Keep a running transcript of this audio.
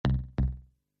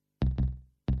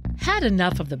Had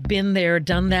enough of the been there,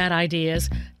 done that ideas?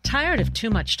 Tired of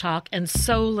too much talk and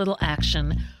so little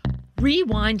action?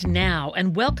 Rewind now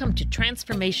and welcome to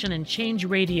Transformation and Change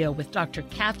Radio with Dr.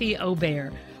 Kathy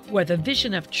Obear, where the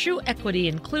vision of true equity,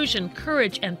 inclusion,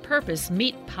 courage, and purpose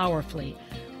meet powerfully.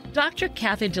 Dr.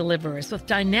 Kathy delivers with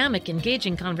dynamic,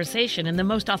 engaging conversation and the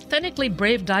most authentically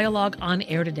brave dialogue on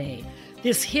air today.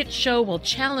 This hit show will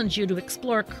challenge you to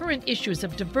explore current issues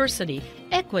of diversity,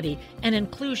 equity, and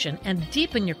inclusion and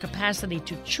deepen your capacity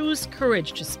to choose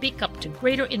courage to speak up to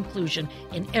greater inclusion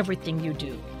in everything you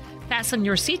do. Fasten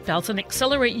your seatbelts and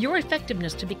accelerate your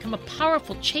effectiveness to become a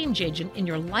powerful change agent in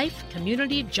your life,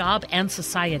 community, job, and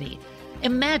society.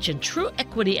 Imagine true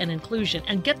equity and inclusion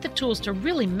and get the tools to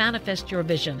really manifest your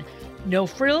vision. No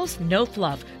frills, no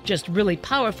fluff, just really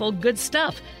powerful, good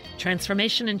stuff.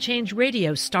 Transformation and Change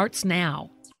Radio starts now.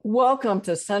 Welcome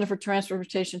to Center for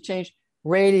Transformation Change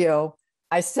Radio.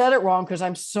 I said it wrong because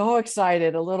I'm so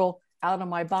excited, a little out of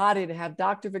my body, to have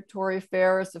Dr. Victoria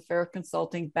Ferris of Ferris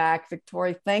Consulting back.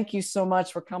 Victoria, thank you so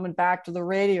much for coming back to the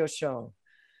radio show.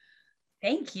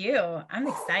 Thank you. I'm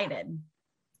excited.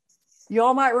 You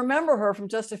all might remember her from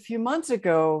just a few months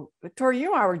ago. Victoria,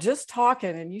 you and I were just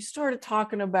talking, and you started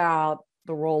talking about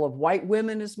the role of white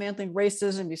women dismantling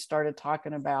racism. You started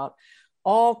talking about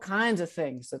all kinds of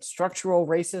things, that structural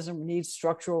racism needs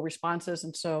structural responses.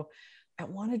 And so I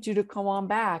wanted you to come on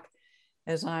back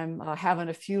as I'm having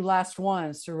a few last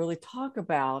ones to really talk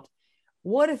about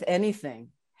what, if anything,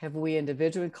 have we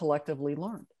individually and collectively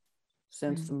learned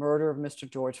since the murder of Mr.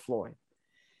 George Floyd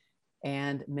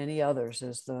and many others,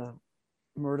 as the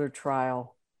murder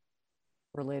trial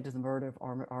related to the murder of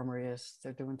Armorius.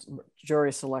 They're doing some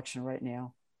jury selection right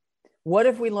now. What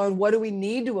have we learned? What do we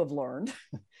need to have learned?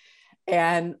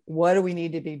 And what do we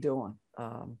need to be doing?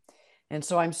 And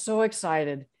so I'm so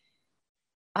excited.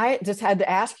 I just had to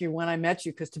ask you when I met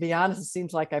you, because to be honest, it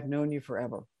seems like I've known you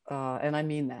forever. And I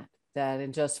mean that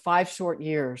in just 5 short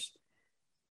years,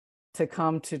 to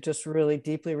come to just really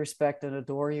deeply respect and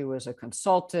adore you as a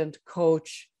consultant,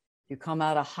 coach. You come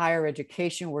out of higher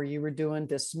education where you were doing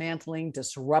dismantling,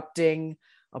 disrupting,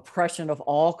 oppression of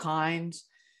all kinds,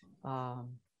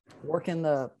 working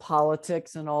the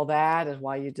politics and all that is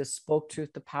why you just spoke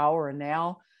truth to power. And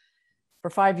now for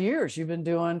 5 years, you've been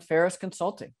doing Ferris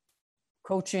Consulting,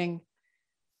 coaching,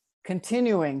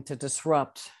 continuing to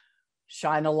disrupt,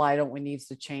 shine a light on what needs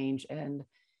to change, and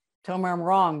tell me I'm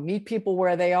wrong, meet people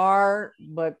where they are,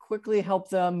 but quickly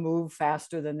help them move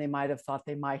faster than they might have thought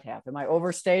they might have. Am I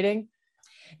overstating?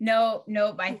 No,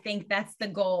 I think that's the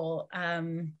goal.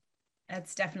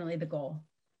 That's definitely the goal.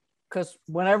 Because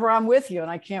whenever I'm with you, and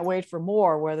I can't wait for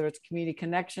more, whether it's community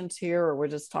connections here or we're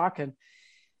just talking,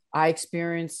 I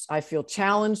feel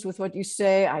challenged with what you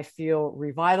say. I feel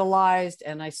revitalized,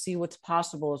 and I see what's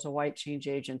possible as a white change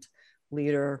agent,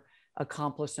 leader,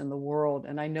 accomplice in the world.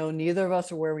 And I know neither of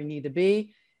us are where we need to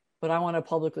be, but I want to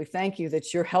publicly thank you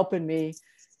that you're helping me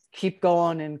keep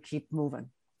going and keep moving.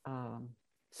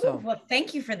 Well,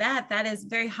 thank you for that. That is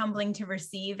very humbling to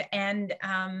receive. And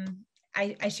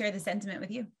I share the sentiment with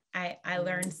you. I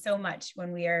learned so much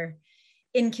when we are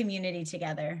in community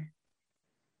together.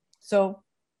 So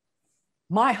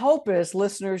my hope is,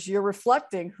 listeners, you're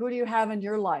reflecting, who do you have in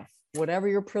your life, whatever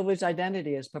your privileged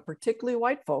identity is, but particularly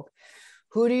white folk.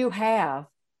 Who do you have?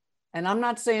 And I'm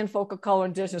not saying folk of color,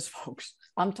 indigenous folks.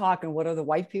 I'm talking, what other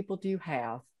white people do you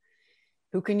have?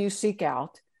 Who can you seek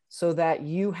out so that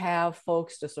you have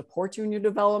folks to support you in your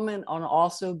development, and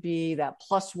also be that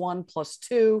 +1,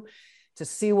 +2 to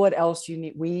see what else you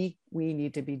need. We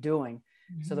need to be doing,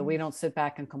 so that we don't sit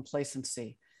back in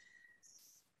complacency.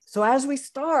 So as we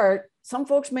start, some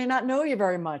folks may not know you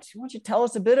very much. Why don't you tell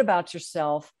us a bit about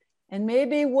yourself and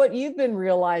maybe what you've been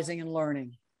realizing and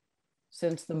learning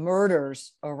since the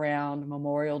murders around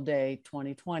Memorial Day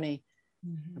 2020,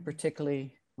 and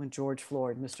particularly when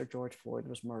Mr. George Floyd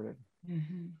was murdered.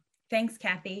 Thanks,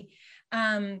 Kathy.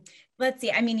 Let's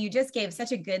see. I mean, you just gave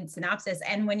such a good synopsis.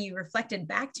 And when you reflected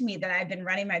back to me that I've been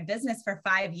running my business for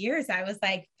 5 years, I was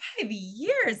like, 5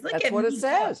 years. Look, that's what it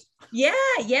says. Yeah,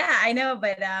 I know.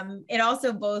 But it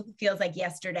also both feels like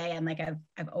yesterday, and like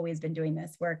I've always been doing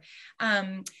this work.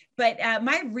 But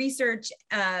my research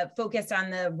focused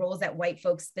on the roles that white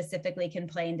folks specifically can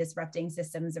play in disrupting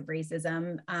systems of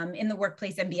racism in the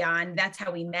workplace and beyond. That's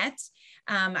how we met.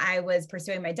 I was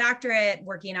pursuing my doctorate,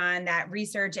 working on that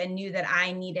research, and knew that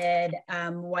I needed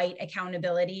white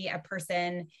accountability, a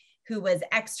person who was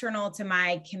external to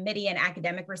my committee and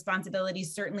academic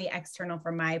responsibilities, certainly external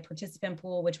from my participant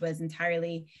pool, which was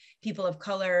entirely people of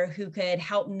color, who could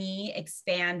help me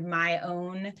expand my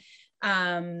own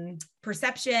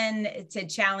perception, to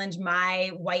challenge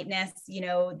my whiteness,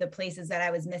 the places that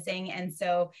I was missing. And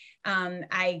so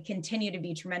I continue to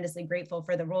be tremendously grateful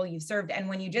for the role you've served. And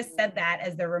when you just said that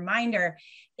as the reminder,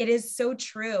 it is so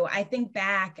true. I think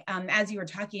back as you were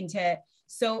talking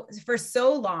for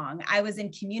so long, I was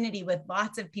in community with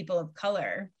lots of people of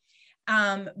color,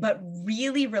 but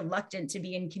really reluctant to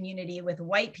be in community with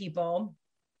white people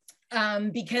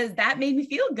because that made me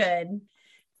feel good.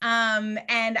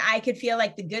 And I could feel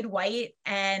like the good white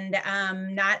and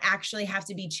not actually have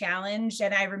to be challenged.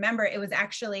 And I remember it was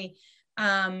actually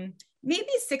maybe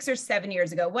 6 or 7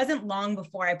 years ago. It wasn't long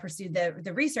before I pursued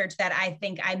the research that I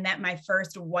think I met my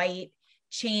first white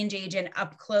change agent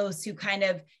up close who kind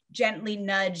of gently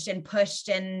nudged and pushed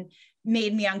and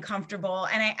made me uncomfortable.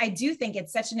 And I do think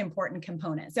it's such an important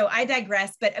component. So I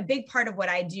digress, but a big part of what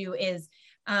I do is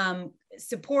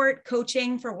support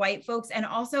coaching for white folks and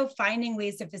also finding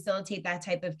ways to facilitate that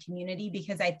type of community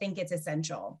because I think it's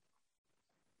essential.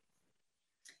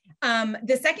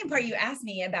 The second part you asked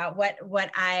me about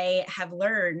what I have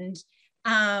learned,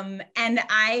 and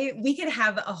we could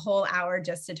have a whole hour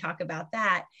just to talk about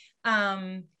that.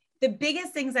 The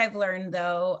biggest things I've learned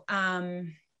though,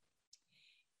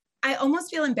 I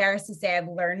almost feel embarrassed to say I've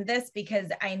learned this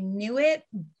because I knew it,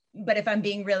 but if I'm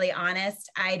being really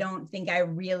honest, I don't think I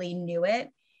really knew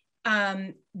it.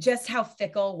 Just how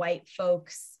fickle white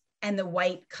folks and the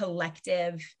white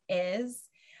collective is.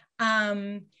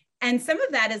 And some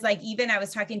of that is like, even I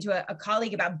was talking to a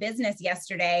colleague about business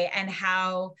yesterday and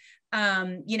how,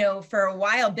 for a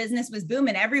while business was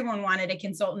booming. Everyone wanted a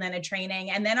consultant and a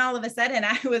training. And then all of a sudden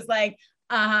I was like,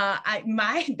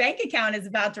 my bank account is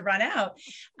about to run out.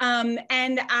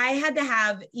 And I had to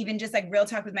have even just like real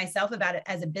talk with myself about it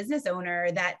as a business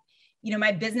owner that,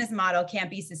 my business model can't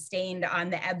be sustained on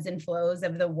the ebbs and flows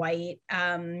of the white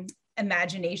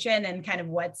imagination and kind of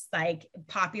what's like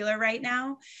popular right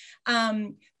now.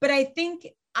 But I think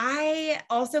I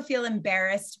also feel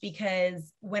embarrassed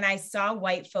because when I saw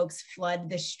white folks flood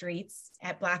the streets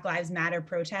at Black Lives Matter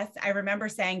protests, I remember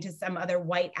saying to some other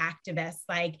white activists,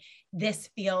 like, this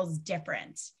feels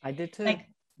different. I did too. Like,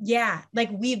 yeah, like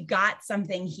we've got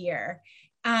something here.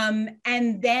 And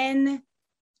then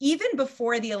even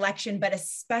before the election, but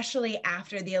especially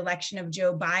after the election of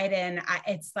Joe Biden,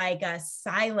 it's like a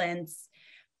silence.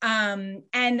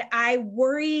 And I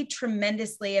worry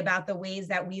tremendously about the ways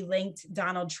that we linked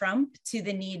Donald Trump to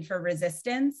the need for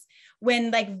resistance.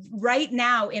 When like right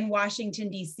now in Washington,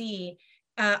 D.C.,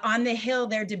 on the Hill,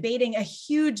 they're debating a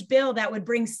huge bill that would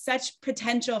bring such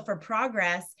potential for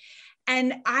progress.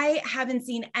 And I haven't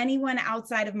seen anyone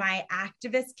outside of my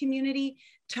activist community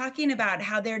talking about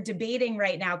how they're debating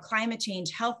right now climate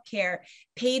change, healthcare,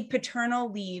 paid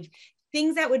paternal leave,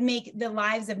 things that would make the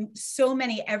lives of so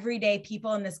many everyday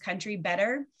people in this country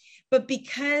better. But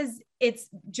because it's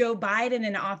Joe Biden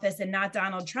in office and not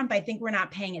Donald Trump, I think we're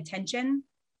not paying attention.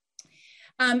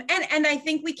 And I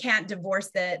think we can't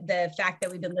divorce the fact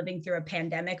that we've been living through a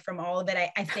pandemic from all of it.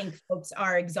 I think folks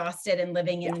are exhausted and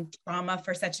living in trauma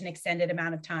for such an extended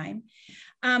amount of time.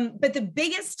 But the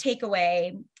biggest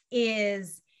takeaway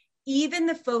is even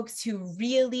the folks who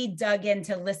really dug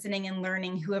into listening and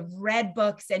learning, who have read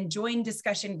books and joined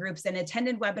discussion groups and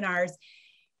attended webinars,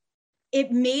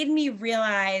 it made me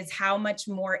realize how much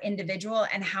more individual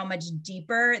and how much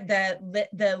deeper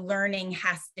the learning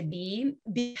has to be,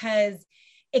 because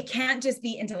it can't just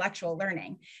be intellectual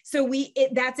learning. So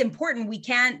that's important. We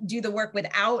can't do the work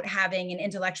without having an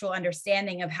intellectual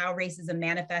understanding of how racism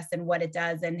manifests and what it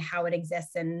does and how it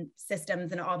exists and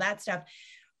systems and all that stuff.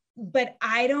 But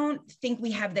I don't think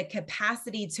we have the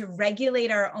capacity to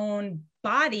regulate our own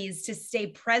bodies to stay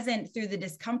present through the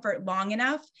discomfort long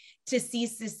enough to see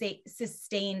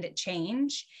sustained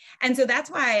change. And so that's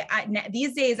why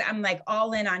these days I'm like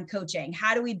all in on coaching.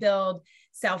 How do we build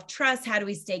self-trust? How do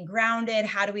we stay grounded?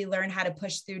 How do we learn how to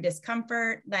push through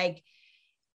discomfort? Like,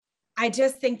 I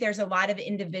just think there's a lot of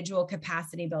individual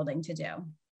capacity building to do.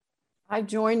 I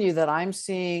join you that I'm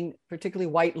seeing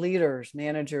particularly white leaders,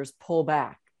 managers pull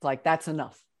back. Like, that's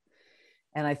enough.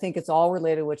 And I think it's all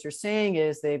related to what you're saying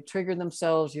is they've triggered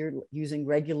themselves. You're using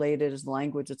regulated as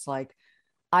language. It's like,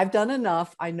 I've done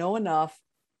enough. I know enough.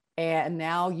 And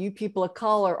now you people of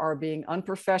color are being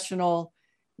unprofessional.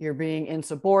 You're being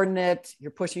insubordinate. You're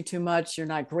pushing too much. You're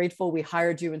not grateful. We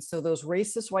hired you. And so those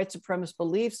racist white supremacist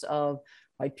beliefs of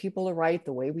white people are right.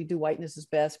 The way we do whiteness is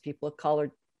best. People of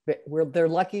color, they're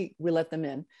lucky we let them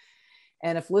in.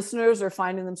 And if listeners are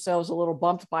finding themselves a little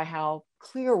bumped by how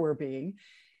clear we're being,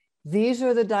 these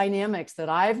are the dynamics that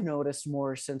I've noticed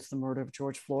more since the murder of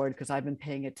George Floyd, because I've been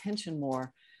paying attention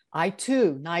more. I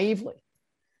too, naively,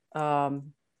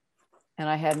 and And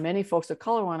I had many folks of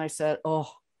color when I said,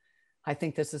 oh, I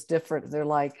think this is different. They're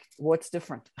like, what's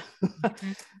different?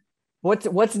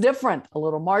 What's different? A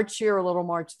little march here, a little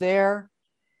march there.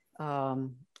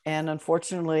 And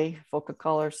unfortunately, folk of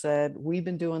color said, we've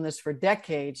been doing this for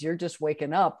decades. You're just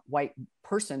waking up, white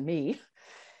person, me.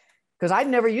 Because I'd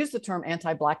never used the term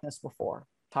anti-Blackness before.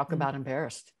 Talk about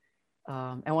embarrassed.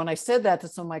 And when I said that to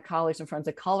some of my colleagues and friends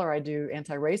of color, I do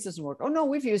anti-racism work. Oh no,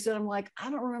 we've used it. I'm like, I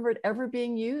don't remember it ever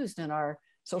being used in our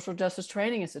Social Justice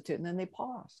Training Institute. And then they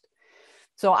paused.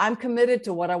 So I'm committed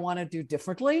to what I want to do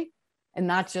differently, and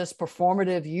not just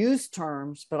performative use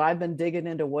terms, but I've been digging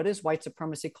into what is white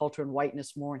supremacy culture and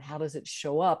whiteness more, and how does it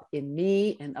show up in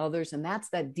me and others? And that's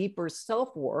that deeper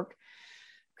self work.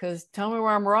 Because tell me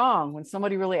where I'm wrong. When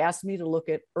somebody really asks me to look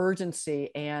at urgency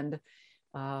and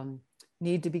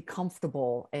need to be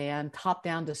comfortable and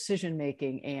top-down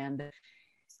decision-making, and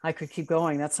I could keep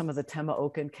going. That's some of the Tema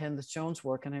Oka and Candace Jones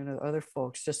work, and I know other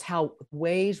folks, just how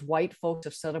ways white folks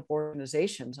have set up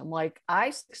organizations. I'm like, I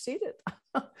succeeded.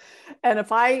 And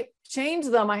if I change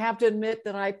them, I have to admit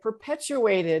that I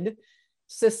perpetuated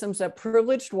systems that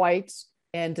privileged whites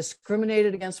and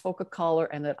discriminated against folk of color,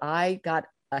 and that I got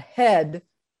ahead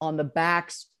on the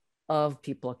backs of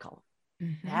people of color.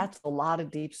 Mm-hmm. That's a lot of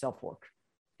deep self-work.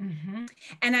 Mm-hmm.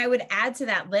 And I would add to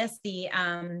that list the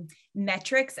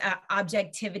metrics,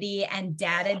 objectivity, and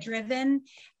data driven.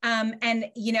 And,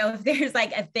 you know, if there's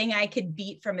like a thing I could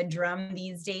beat from a drum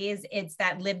these days, it's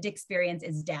that lived experience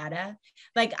is data.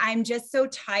 Like, I'm just so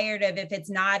tired of, if it's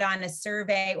not on a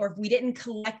survey, or if we didn't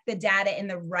collect the data in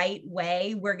the right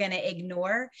way, we're going to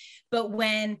ignore. But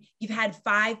when you've had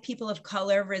 5 people of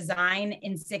color resign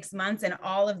in 6 months and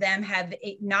all of them have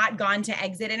not gone to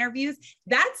exit interviews,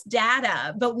 that's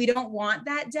data, but we don't want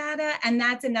that data. And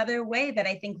that's another way that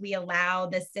I think we allow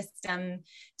the system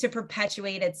to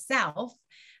perpetuate itself.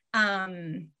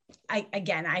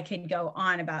 I could go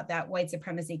on about that white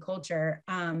supremacy culture,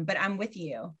 but I'm with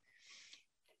you.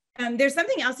 There's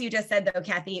something else you just said though,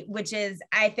 Kathy, which is,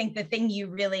 I think, the thing you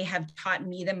really have taught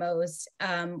me the most,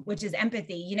 which is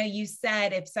empathy. You know, you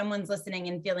said if someone's listening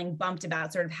and feeling bumped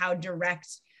about sort of how direct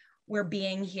we're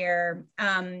being here,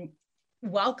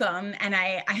 welcome. And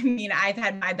I mean, I've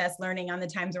had my best learning on the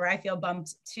times where I feel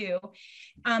bumped too.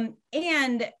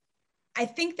 And I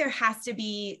think there has to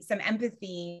be some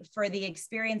empathy for the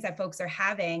experience that folks are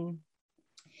having.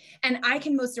 And I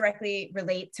can most directly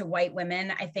relate to white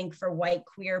women. I think for white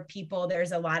queer people,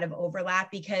 there's a lot of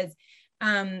overlap because,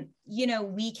 you know,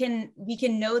 we can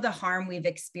know the harm we've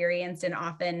experienced and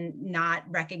often not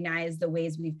recognize the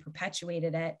ways we've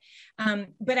perpetuated it.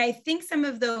 But I think some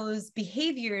of those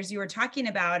behaviors you were talking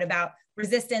about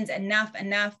resistance, enough,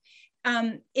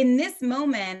 in this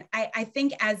moment, I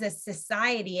think as a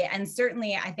society, and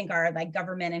certainly I think our like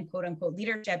government and quote unquote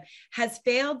leadership has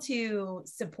failed to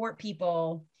support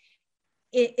people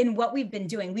in what we've been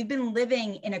doing. We've been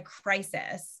living in a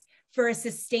crisis for a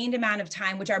sustained amount of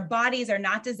time, which our bodies are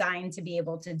not designed to be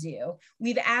able to do.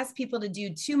 We've asked people to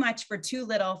do too much for too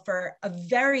little for a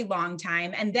very long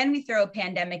time. And then we throw a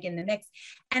pandemic in the mix.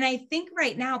 And I think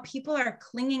right now people are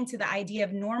clinging to the idea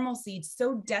of normalcy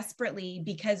so desperately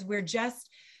because we're just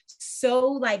so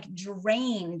like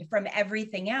drained from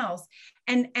everything else.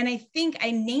 And I think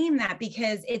I name that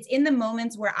because it's in the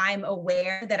moments where I'm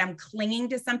aware that I'm clinging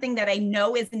to something that I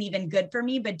know isn't even good for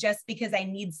me, but just because I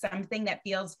need something that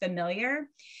feels familiar,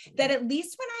 that at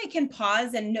least when I can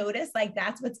pause and notice, like,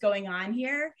 that's what's going on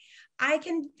here, I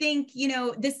can think, you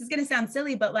know, this is going to sound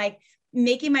silly, but like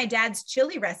making my dad's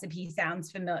chili recipe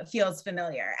feels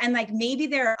familiar. And like, maybe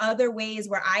there are other ways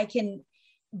where I can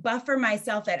buffer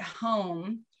myself at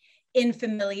home in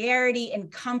familiarity and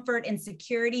comfort and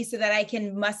security so that I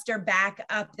can muster back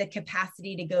up the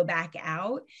capacity to go back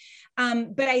out.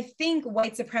 But I think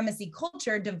white supremacy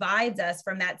culture divides us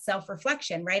from that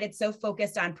self-reflection, right? It's so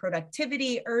focused on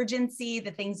productivity, urgency,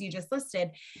 the things you just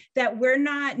listed, that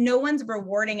no one's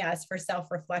rewarding us for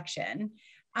self-reflection.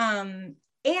 And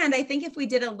I think if we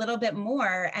did a little bit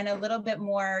more and a little bit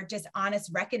more just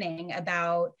honest reckoning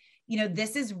about, you know,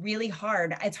 this is really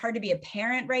hard. It's hard to be a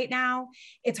parent right now.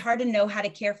 It's hard to know how to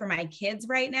care for my kids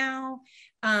right now.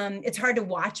 It's hard to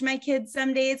watch my kids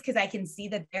some days because I can see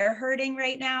that they're hurting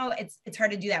right now. It's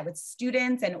hard to do that with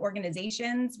students and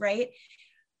organizations, right?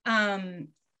 And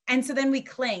so then we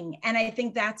cling. And I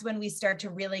think that's when we start to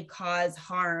really cause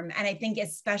harm. And I think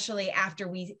especially after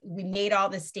we made all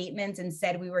the statements and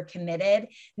said we were committed,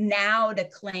 now to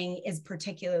cling is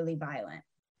particularly violent.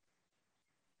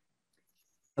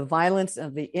 The violence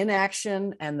of the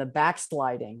inaction and the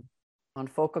backsliding on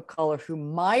folk of color who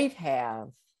might have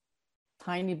a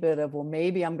tiny bit of, well,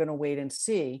 maybe I'm going to wait and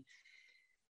see.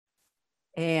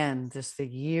 And just the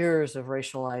years of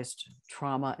racialized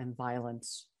trauma and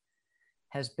violence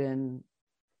has been,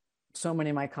 so many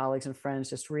of my colleagues and friends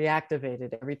just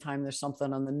reactivated every time there's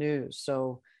something on the news.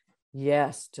 So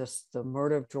yes, just the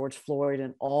murder of George Floyd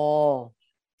and all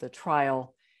the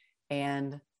trial,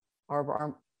 and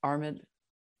Ahmaud Arbery.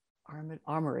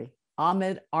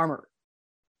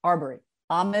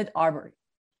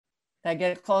 Did I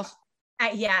get it close?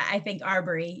 Yeah, I think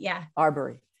Arbery. Yeah.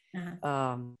 Arbery.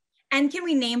 Uh-huh. And can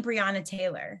we name Breonna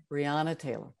Taylor? Breonna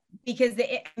Taylor. Because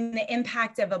the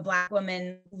impact of a Black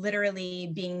woman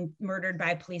literally being murdered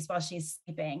by police while she's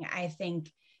sleeping, I think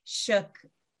shook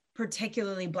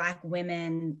particularly Black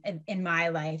women in my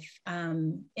life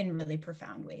in really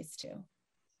profound ways too.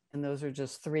 And those are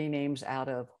just 3 names out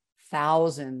of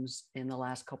thousands in the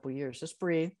last couple of years. Just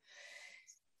breathe.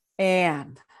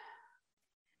 And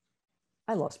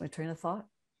I lost my train of thought.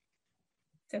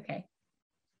 It's okay.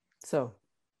 So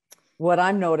what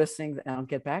I'm noticing, and I'll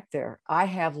get back there, I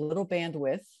have little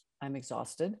bandwidth, I'm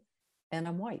exhausted, and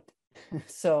I'm white.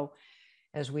 So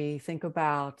as we think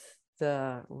about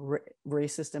the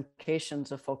racist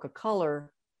implications of folk of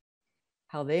color,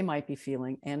 how they might be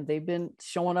feeling, and they've been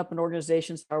showing up in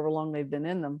organizations however long they've been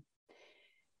in them.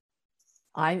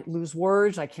 I lose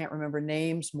words, I can't remember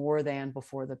names more than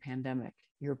before the pandemic.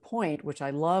 Your point, which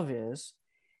I love, is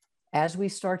as we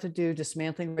start to do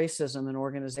dismantling racism in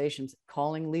organizations,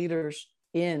 calling leaders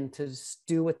in to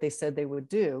do what they said they would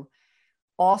do,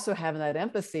 also having that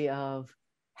empathy of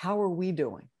how are we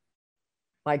doing?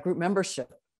 By group membership,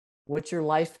 what's your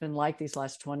life been like these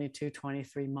last 22,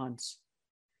 23 months?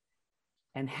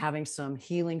 And having some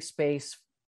healing space,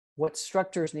 what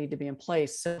structures need to be in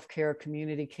place, self-care,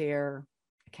 community care,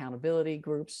 accountability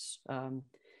groups,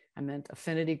 I meant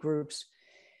affinity groups,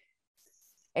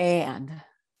 and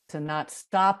to not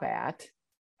stop at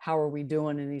how are we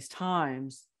doing in these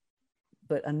times,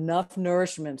 but enough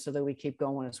nourishment so that we keep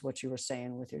going is what you were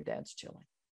saying with your dad's chilling.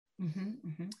 Mm-hmm,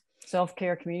 mm-hmm.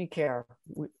 Self-care, community care.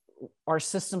 Our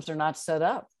systems are not set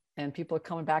up and people are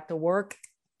coming back to work.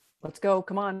 Let's go,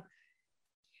 come on.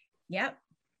 Yep.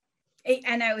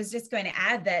 And I was just going to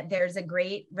add that there's a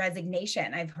great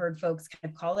resignation. I've heard folks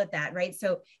kind of call it that, right?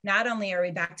 So not only are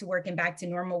we back to work and back to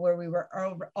normal where we were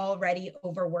already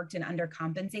overworked and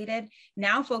undercompensated,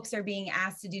 now folks are being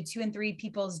asked to do 2 and 3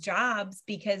 people's jobs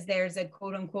because there's a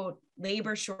quote unquote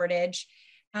labor shortage.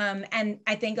 And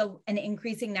I think an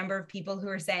increasing number of people who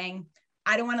are saying,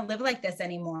 I don't want to live like this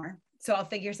anymore, so I'll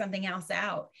figure something else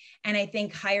out. And I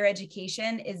think higher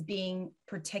education is being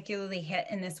particularly hit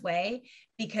in this way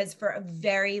because for a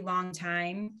very long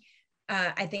time,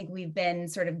 I think we've been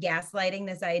sort of gaslighting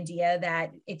this idea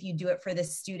that if you do it for the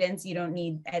students, you don't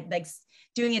need, like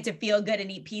doing it to feel good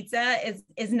and eat pizza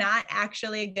is not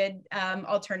actually a good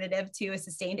alternative to a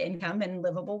sustained income and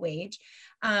livable wage.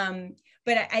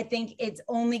 But I think it's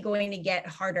only going to get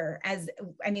harder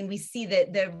we see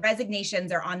that the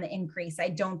resignations are on the increase. I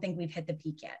don't think we've hit the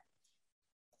peak yet.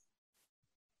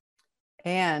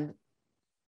 And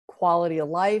quality of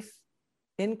life,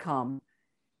 income,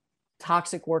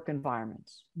 toxic work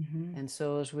environments. Mm-hmm. And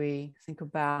so as we think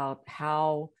about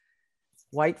how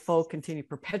white folk continue to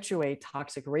perpetuate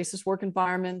toxic racist work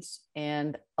environments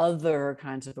and other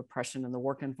kinds of oppression in the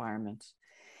work environments,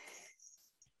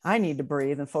 I need to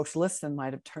breathe, and folks listening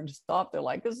might have turned to stop. They're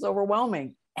like, this is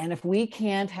overwhelming. And if we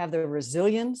can't have the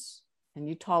resilience, and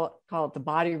you call it the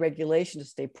body regulation, to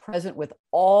stay present with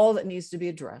all that needs to be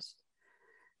addressed,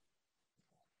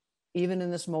 even in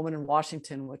this moment in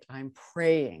Washington, which I'm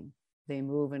praying they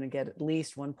move in and get at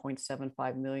least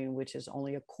 1.75 million, which is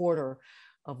only a quarter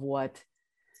of what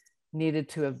needed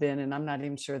to have been. And I'm not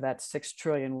even sure that 6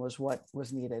 trillion was what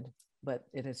was needed, but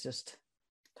it is just,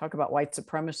 talk about white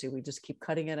supremacy. We just keep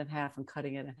cutting it in half and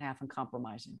cutting it in half and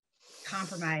compromising.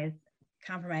 Compromise.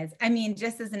 I mean,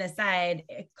 just as an aside,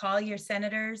 call your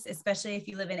senators, especially if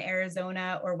you live in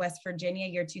Arizona or West Virginia,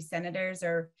 your 2 senators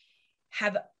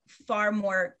have far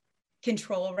more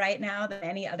control right now than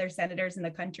any other senators in the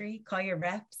country. Call your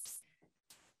reps.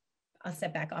 I'll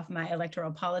step back off my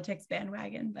electoral politics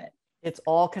bandwagon, but it's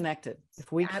all connected.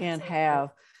 If we absolutely can't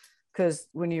have, because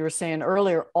when you were saying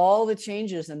earlier, all the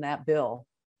changes in that bill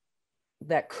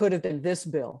that could have been this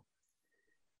bill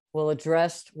will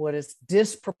address what is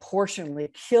disproportionately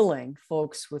killing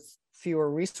folks with fewer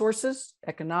resources,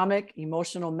 economic,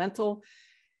 emotional, mental,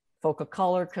 folk of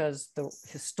color, because the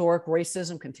historic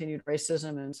racism, continued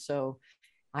racism. And so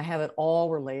I have it all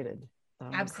related.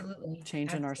 Absolutely.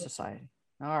 Change in our society.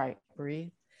 All right, breathe.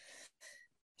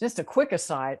 Just a quick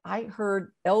aside, I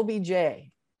heard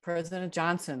LBJ, President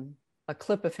Johnson, a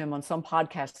clip of him on some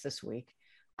podcast this week,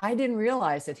 I didn't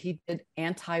realize that he did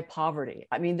anti-poverty.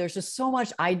 I mean, there's just so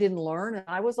much I didn't learn, and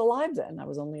I was alive then. I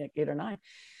was only like 8 or 9.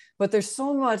 But there's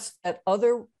so much that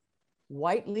other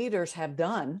white leaders have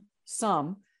done,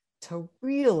 some, to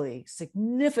really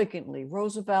significantly,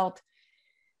 Roosevelt,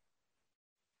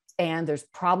 and there's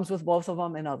problems with both of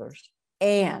them and others.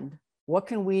 And what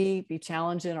can we be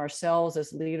challenging ourselves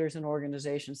as leaders and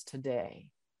organizations today?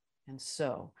 And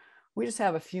so we just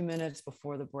have a few minutes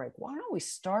before the break. Why don't we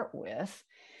start with,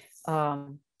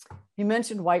 you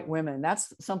mentioned white women.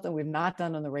 That's something we've not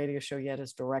done on the radio show yet,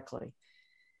 is directly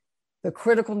the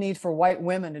critical need for white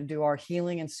women to do our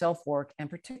healing and self-work, and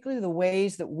particularly the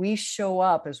ways that we show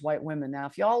up as white women. Now,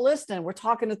 if y'all listen, we're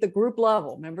talking at the group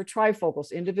level. Remember,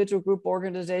 trifocals, individual, group,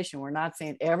 organization. We're not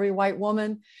saying every white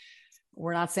woman.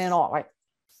 We're not saying all, right?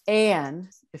 And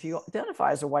if you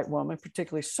identify as a white woman,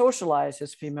 particularly socialized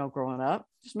as female growing up,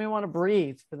 just may want to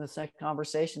breathe for the second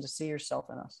conversation to see yourself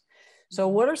in us. So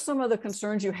what are some of the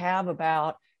concerns you have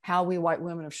about how we white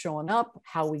women have shown up,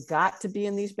 how we got to be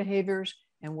in these behaviors,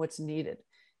 and what's needed?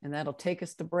 And that'll take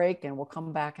us to break, and we'll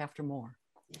come back after more.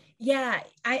 Yeah,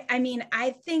 I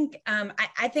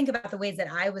think about the ways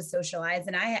that I was socialized,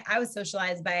 and I was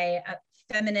socialized by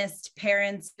feminist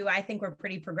parents who I think were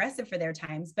pretty progressive for their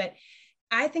times. But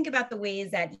I think about the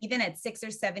ways that even at 6 or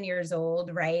 7 years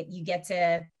old, right, you get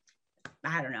to,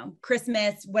 I don't know,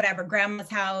 Christmas, whatever, grandma's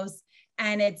house,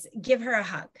 and it's give her a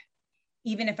hug,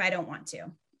 even if I don't want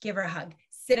to. Give her a hug.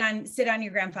 Sit on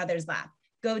your grandfather's lap.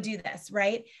 Go do this,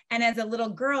 right? And as a little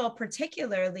girl,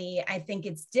 particularly, I think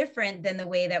it's different than the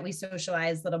way that we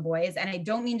socialize little boys. And I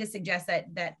don't mean to suggest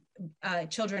that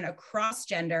children across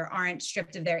gender aren't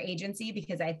stripped of their agency,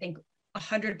 because I think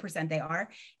 100% they are.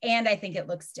 And I think it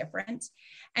looks different.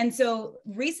 And so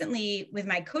recently with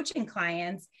my coaching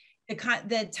clients,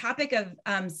 the topic of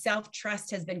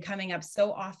self-trust has been coming up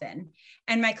so often.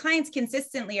 And my clients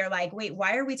consistently are like, wait,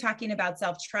 why are we talking about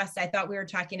self-trust? I thought we were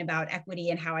talking about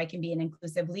equity and how I can be an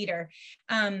inclusive leader.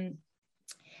 And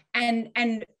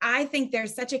I think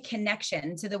there's such a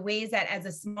connection to the ways that as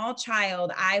a small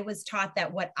child, I was taught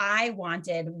that what I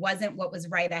wanted wasn't what was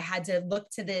right. I had to look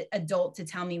to the adult to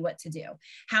tell me what to do,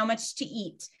 how much to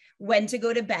eat, when to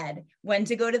go to bed, when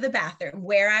to go to the bathroom,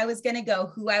 where I was going to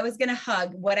go, who I was going to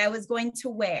hug, what I was going to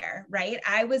wear, right?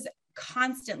 I was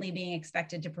constantly being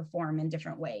expected to perform in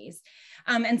different ways.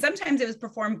 And sometimes it was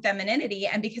perform femininity.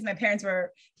 And because my parents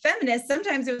were feminists,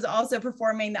 sometimes it was also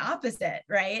performing the opposite,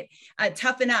 right?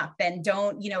 Toughen up and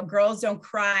girls don't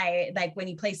cry like when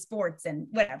you play sports and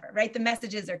whatever, right? The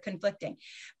messages are conflicting.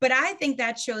 But I think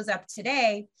that shows up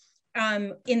today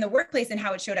in the workplace, and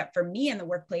how it showed up for me in the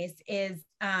workplace is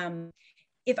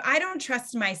if I don't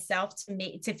trust myself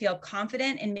to feel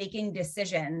confident in making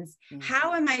decisions,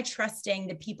 how am I trusting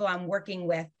the people I'm working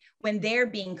with when they're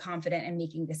being confident in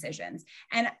making decisions?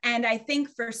 And I think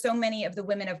for so many of the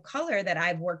women of color that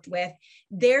I've worked with,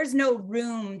 there's no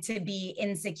room to be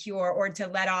insecure or to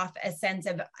let off a sense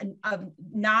of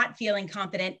not feeling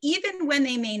confident, even when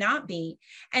they may not be.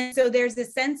 And so there's a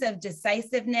sense of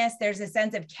decisiveness. There's a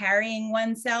sense of carrying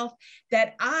oneself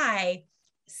that I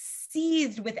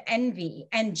seized with envy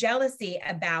and jealousy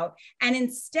about. And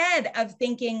instead of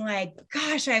thinking like,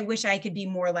 gosh, I wish I could be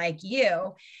more like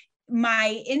you,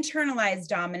 my internalized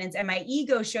dominance and my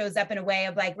ego shows up in a way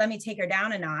of like, let me take her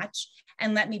down a notch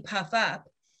and let me puff up.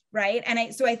 Right.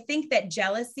 And so I think that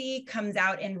jealousy comes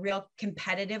out in real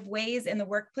competitive ways in the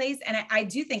workplace. And I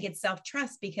do think it's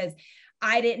self-trust, because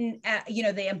I didn't,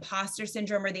 the imposter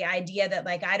syndrome, or the idea that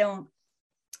like, I don't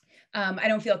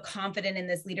feel confident in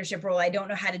this leadership role. I don't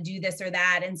know how to do this or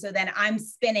that. And so then I'm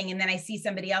spinning, and then I see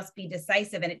somebody else be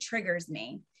decisive, and it triggers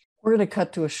me. We're going to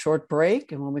cut to a short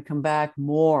break. And when we come back,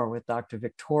 more with Dr.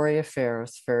 Victoria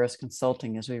Ferris, Ferris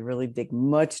Consulting, as we really dig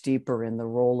much deeper in the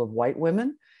role of white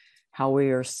women, how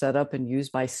we are set up and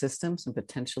used by systems and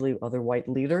potentially other white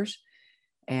leaders,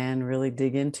 and really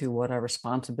dig into what our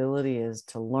responsibility is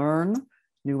to learn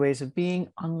new ways of being,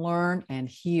 unlearn, and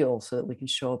heal so that we can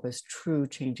show up as true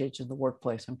change agents in the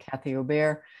workplace. I'm Kathy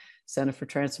Obear, Center for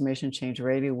Transformation Change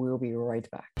Radio. We'll be right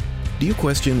back. Do you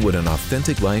question what an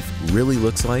authentic life really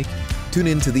looks like? Tune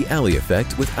in to The Alley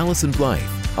Effect with Allison Blythe,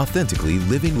 authentically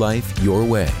living life your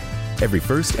way. Every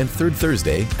first and third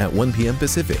Thursday at 1 p.m.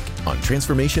 Pacific on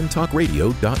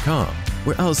TransformationTalkRadio.com,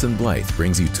 where Allison Blythe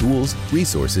brings you tools,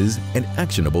 resources, and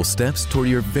actionable steps toward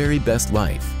your very best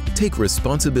life. Take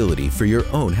responsibility for your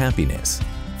own happiness.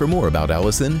 For more about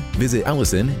Allison, visit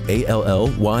Allison,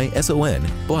 Alllyson,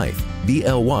 Blythe,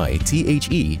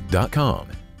 BLYTHE.com.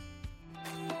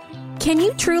 Can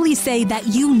you truly say that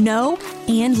you know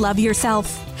and love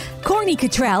yourself? Courtney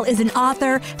Cottrell is an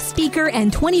author, speaker,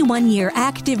 and 21-year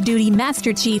active duty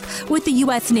Master Chief with the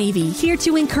U.S. Navy, here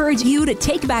to encourage you to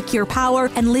take back your power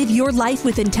and live your life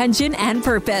with intention and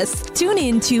purpose. Tune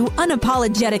in to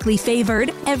Unapologetically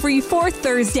Favored every fourth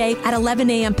Thursday at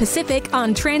 11 a.m. Pacific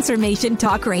on Transformation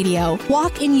Talk Radio.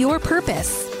 Walk in your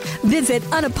purpose. Visit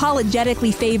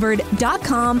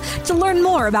unapologeticallyfavored.com to learn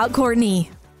more about Courtney.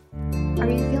 Are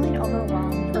you feeling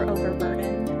overwhelmed or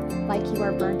overburdened, like you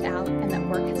are burnt out and that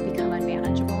work has become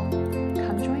unmanageable?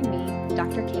 Come join me,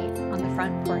 Dr. Kate, on the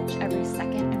front porch every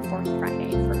second and fourth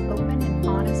Friday for open and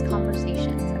honest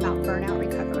conversations about burnout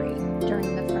recovery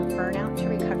during the From Burnout to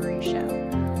Recovery show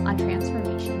on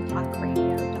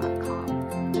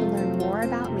TransformationTalkRadio.com. To learn more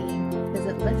about me,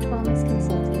 visit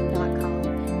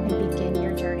liftwellnessconsulting.com and begin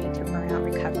your journey to burnout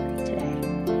recovery today.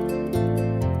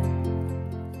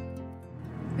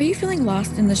 Are you feeling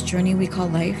lost in this journey we call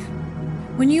life?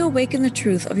 When you awaken the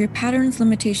truth of your patterns,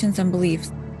 limitations, and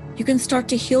beliefs, you can start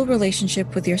to heal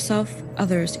relationship with yourself,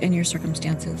 others, and your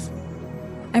circumstances.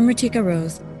 I'm Ritika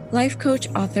Rose, life coach,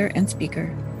 author, and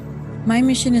speaker. My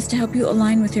mission is to help you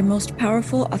align with your most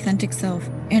powerful, authentic self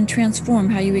and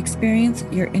transform how you experience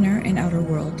your inner and outer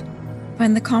world.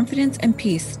 Find the confidence and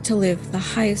peace to live the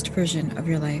highest version of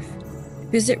your life.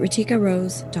 Visit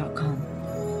RitikaRose.com.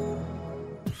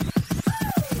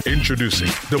 Introducing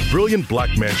The Brilliant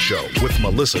Black Man Show with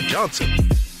Melissa Johnson.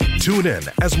 Tune in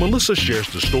as Melissa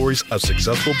shares the stories of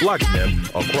successful Black men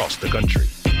across the country.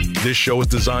 This show is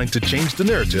designed to change the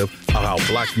narrative of how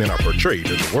Black men are portrayed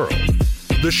in the world.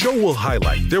 The show will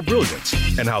highlight their brilliance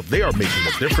and how they are making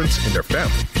a difference in their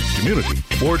family, community,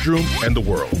 boardroom, and the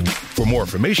world. For more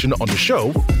information on the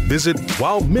show, visit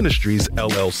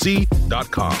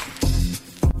wildministriesllc.com.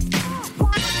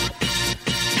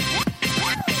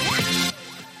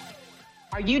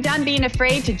 Are you done being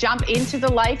afraid to jump into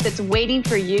the life that's waiting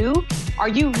for you? Are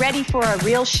you ready for a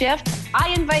real shift? I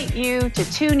invite you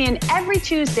to tune in every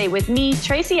Tuesday with me,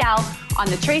 Tracy L., on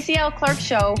the Tracy L. Clark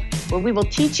Show, where we will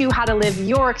teach you how to live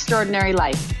your extraordinary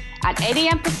life. At 8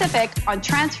 a.m. Pacific on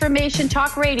Transformation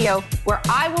Talk Radio, where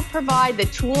I will provide the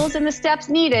tools and the steps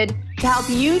needed to help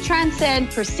you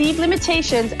transcend perceived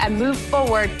limitations and move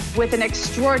forward with an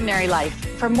extraordinary life.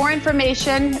 For more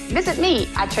information, visit me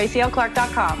at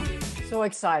tracylclark.com. So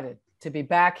excited to be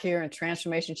back here in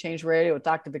Transformation Change Radio with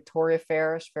Dr. Victoria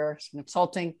Ferris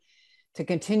Consulting, to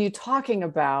continue talking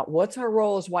about what's our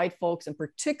role as white folks, and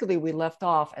particularly we left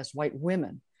off as white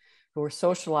women who are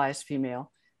socialized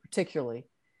female, particularly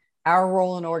our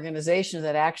role in organizations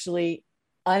that actually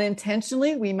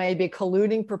unintentionally we may be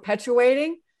colluding,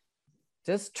 perpetuating,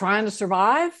 just trying to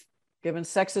survive given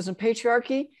sexism,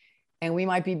 patriarchy. And we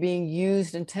might be being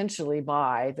used intentionally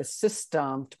by the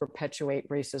system to perpetuate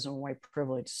racism and white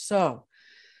privilege. So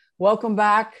welcome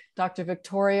back, Dr.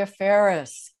 Victoria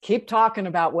Ferris. Keep talking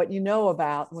about what you know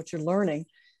about, what you're learning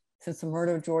since the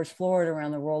murder of George Floyd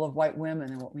around the role of white women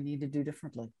and what we need to do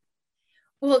differently.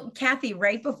 Well, Kathy,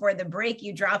 right before the break,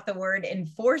 you dropped the word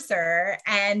enforcer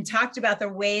and talked about the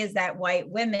ways that white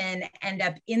women end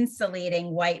up insulating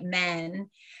white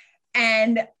men.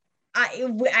 And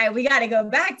we got to go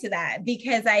back to that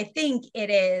because I think it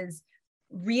is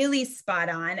really spot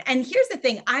on. And here's the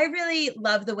thing. I really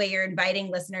love the way you're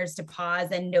inviting listeners to pause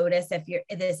and notice if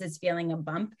this is feeling a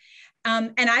bump.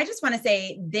 And I just want to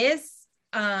say this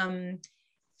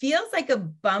feels like a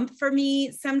bump for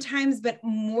me sometimes, but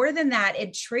more than that,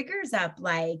 it triggers up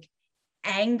like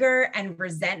anger and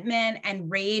resentment and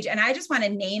rage. And I just want to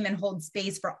name and hold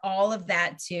space for all of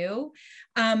that too.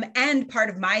 And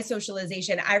part of my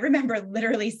socialization, I remember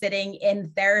literally sitting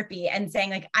in therapy and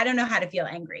saying like, I don't know how to feel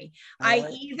angry. I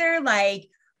either like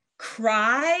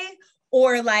cry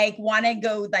or like want to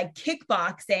go like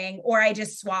kickboxing, or I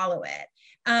just swallow it.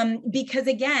 Because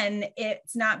again,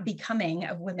 it's not becoming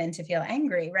of women to feel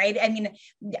angry, right? I mean,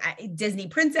 Disney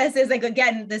princesses, like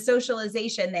again, the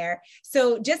socialization there.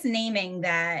 So just naming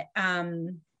that,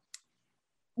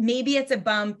 maybe it's a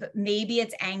bump, maybe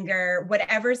it's anger,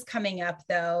 whatever's coming up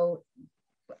though,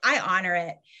 I honor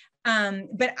it.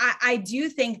 But I do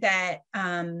think that,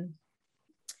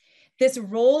 this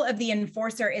role of the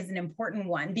enforcer is an important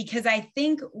one because I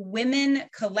think women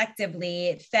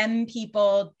collectively, femme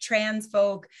people, trans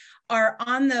folk, are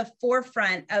on the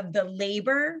forefront of the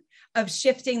labor of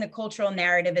shifting the cultural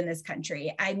narrative in this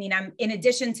country. I mean, in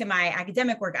addition to my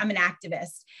academic work, I'm an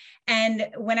activist. And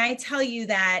when I tell you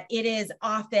that it is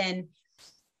often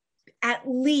at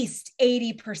least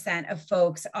 80% of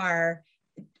folks are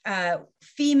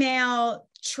female,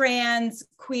 trans,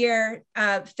 queer,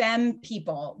 femme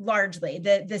people, largely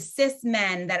the cis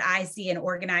men that I see in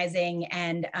organizing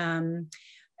and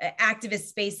activist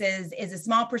spaces is a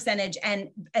small percentage, and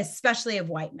especially of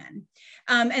white men.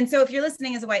 And so if you're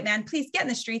listening as a white man, please get in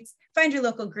the streets, find your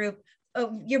local group.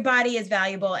 Your body is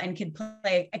valuable and can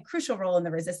play a crucial role in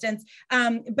the resistance.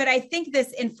 But I think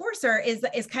this enforcer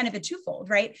is kind of a twofold,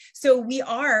 right? So we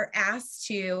are asked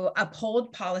to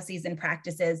uphold policies and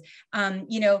practices.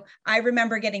 I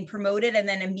remember getting promoted and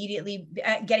then immediately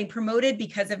getting promoted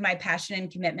because of my passion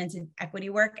and commitment to equity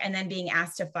work, and then being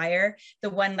asked to fire the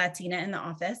one Latina in the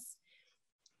office.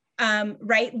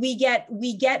 Right? We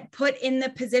get put in the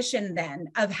position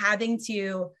then of having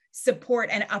to support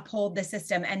and uphold the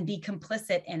system and be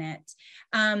complicit in it.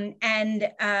 And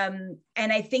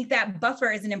I think that buffer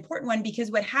is an important one,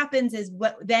 because what happens is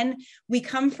then we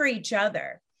come for each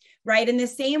other, right? In the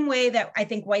same way that I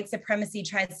think white supremacy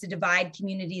tries to divide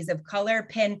communities of color,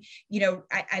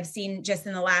 I've seen just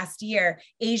in the last year,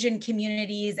 Asian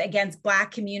communities against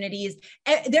Black communities,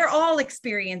 they're all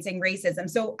experiencing racism.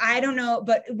 So I don't know,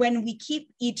 but when we keep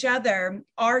each other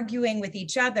arguing with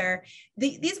each other,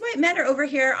 these white men are over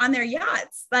here on their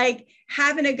yachts, like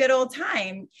having a good old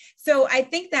time. So I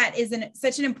think that is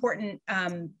such an important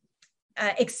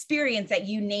experience that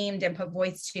you named and put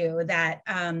voice to, that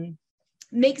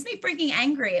makes me freaking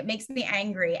angry. It makes me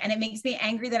angry. And it makes me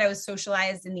angry that I was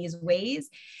socialized in these ways.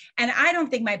 And I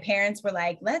don't think my parents were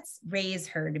like, let's raise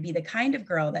her to be the kind of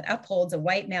girl that upholds a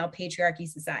white male patriarchy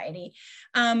society.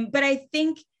 But I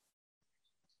think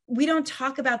we don't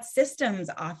talk about systems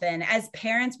often. As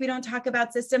parents, we don't talk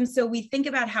about systems. So we think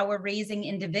about how we're raising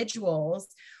individuals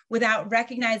without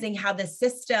recognizing how the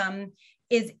system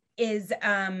is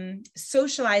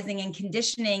socializing and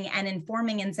conditioning and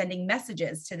informing and sending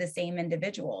messages to the same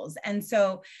individuals. And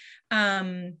so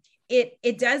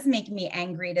it does make me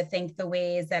angry to think the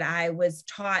ways that I was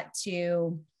taught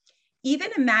to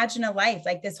even imagine a life,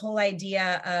 like this whole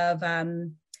idea of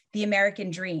the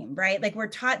American dream, right? Like we're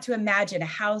taught to imagine a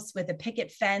house with a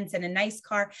picket fence and a nice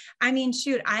car. I mean,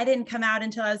 shoot, I didn't come out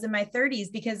until I was in my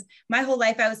 30s, because my whole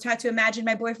life I was taught to imagine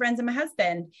my boyfriends and my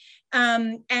husband.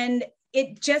 And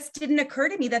it just didn't occur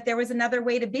to me that there was another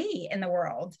way to be in the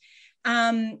world.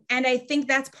 And I think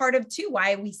that's part of too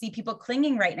why we see people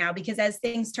clinging right now, because as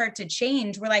things start to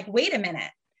change, we're like, wait a minute.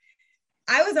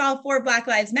 I was all for Black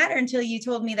Lives Matter until you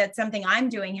told me that something I'm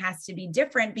doing has to be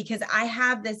different, because I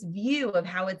have this view of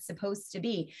how it's supposed to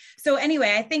be. So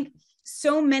anyway, I think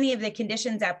so many of the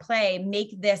conditions at play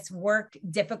make this work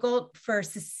difficult for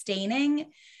sustaining,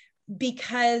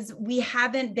 because we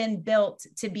haven't been built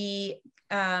to be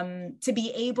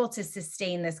able to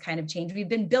sustain this kind of change. We've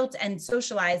been built and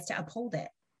socialized to uphold it.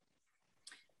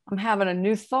 I'm having a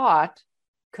new thought,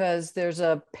 because there's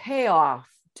a payoff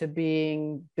to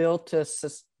being built to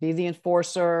be the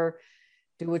enforcer,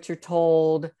 do what you're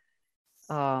told.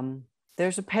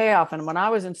 There's a payoff. And when I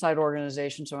was inside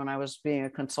organizations, or when I was being a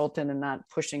consultant and not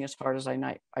pushing as hard as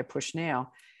I push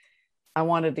now, I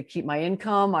wanted to keep my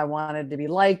income. I wanted to be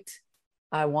liked.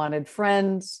 I wanted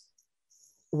friends.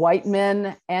 White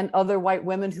men and other white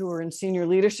women who were in senior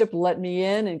leadership let me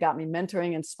in and got me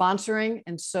mentoring and sponsoring.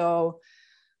 And so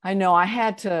I know I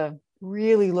had to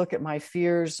really look at my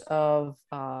fears of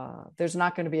there's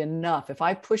not going to be enough. If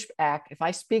I push back, if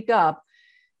I speak up,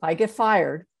 if I get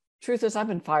fired. Truth is, I've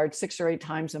been fired 6 or 8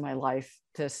 times in my life.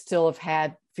 To still have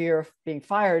had fear of being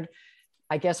fired,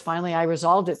 I guess finally I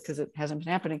resolved it, because it hasn't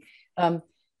been happening. But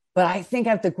I think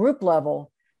at the group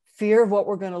level, fear of what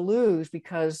we're going to lose,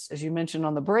 because as you mentioned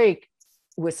on the break,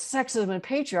 with sexism and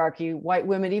patriarchy, white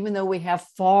women, even though we have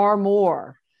far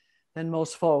more than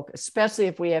most folk, especially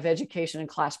if we have education and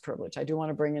class privilege, I do want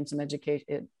to bring in some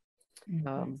education,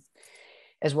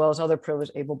 as well as other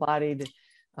privilege, able-bodied,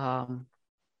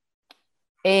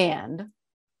 and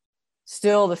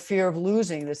still the fear of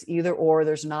losing this either or,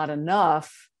 there's not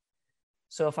enough.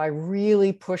 So if I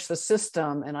really push the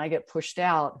system and I get pushed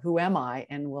out, who am I?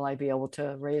 And will I be able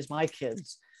to raise my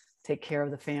kids, take care of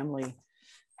the family,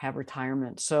 have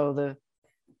retirement? So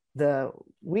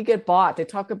we get bought. They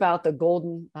talk about the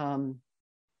golden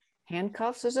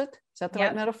handcuffs, is that the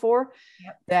right metaphor?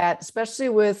 Yep. That especially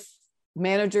with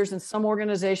managers in some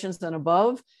organizations and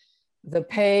above, the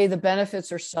pay, the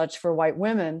benefits are such for white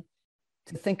women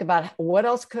to think about what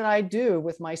else could I do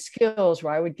with my skills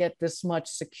where I would get this much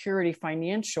security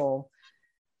financial.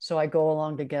 So I go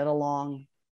along to get along.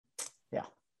 Yeah.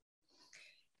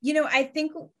 I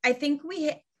think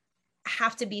we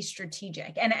have to be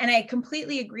strategic. And I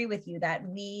completely agree with you that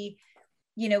we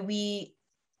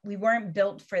weren't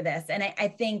built for this. And I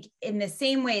think in the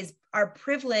same ways, our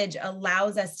privilege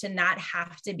allows us to not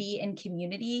have to be in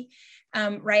community,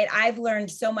 right? I've learned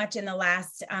so much in the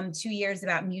last 2 years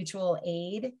about mutual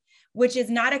aid, which is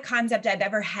not a concept I've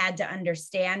ever had to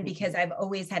understand because I've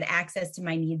always had access to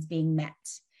my needs being met.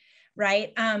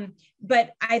 Right.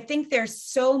 But I think there's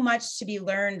so much to be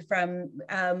learned from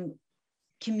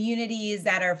communities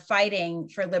that are fighting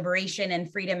for liberation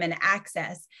and freedom and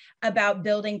access about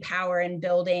building power and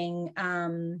building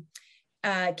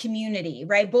community,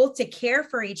 right? Both to care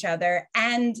for each other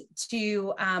and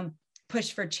to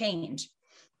push for change.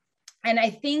 And I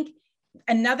think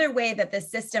another way that the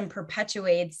system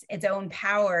perpetuates its own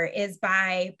power is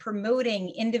by promoting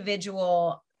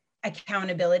individual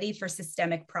accountability for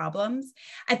systemic problems.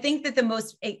 I think that the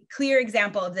most clear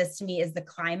example of this to me is the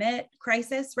climate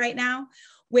crisis right now,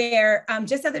 where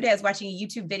just the other day I was watching a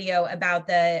YouTube video about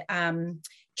the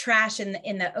trash in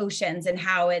the oceans and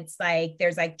how it's like,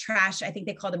 there's like trash, I think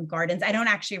they call them gardens. I don't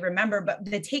actually remember, but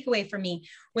the takeaway for me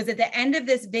was at the end of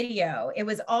this video, it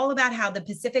was all about how the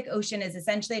Pacific Ocean is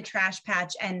essentially a trash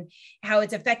patch and how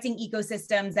it's affecting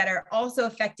ecosystems that are also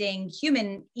affecting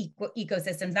human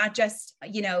ecosystems, not just,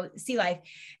 you know, sea life.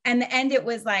 And the end, it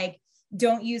was like,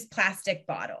 don't use plastic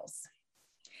bottles.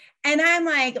 And I'm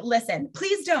like, listen,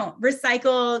 please don't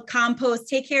recycle, compost,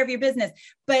 take care of your business.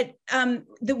 But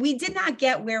we did not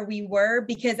get where we were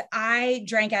because I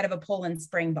drank out of a Poland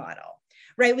Spring bottle,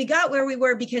 right? We got where we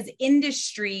were because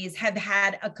industries have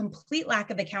had a complete lack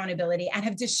of accountability and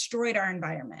have destroyed our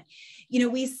environment. You know,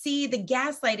 we see the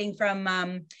gaslighting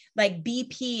from like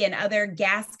BP and other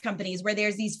gas companies where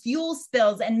there's these fuel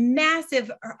spills and massive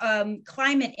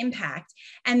climate impact.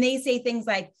 And they say things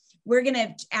like, we're going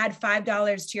to add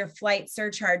 $5 to your flight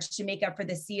surcharge to make up for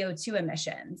the CO2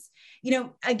 emissions. You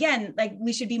know, again, like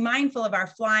we should be mindful of our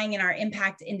flying and our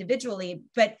impact individually,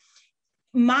 but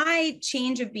my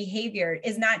change of behavior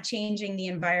is not changing the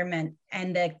environment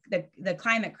and the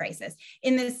climate crisis.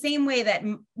 In the same way that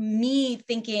me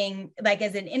thinking like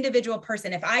as an individual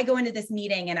person, if I go into this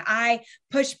meeting and I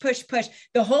push,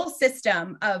 the whole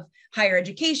system of higher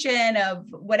education, of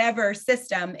whatever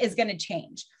system is going to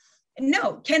change.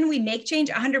 No, can we make change?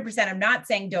 100%. I'm not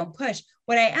saying don't push.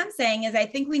 What I am saying is I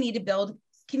think we need to build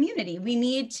community. We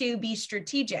need to be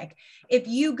strategic. If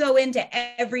you go into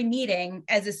every meeting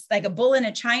as like a bull in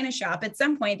a china shop, at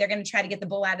some point, they're going to try to get the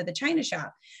bull out of the china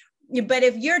shop. But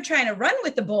if you're trying to run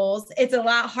with the bulls, it's a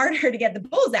lot harder to get the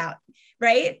bulls out.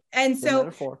 Right. And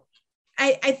so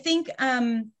I think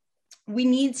we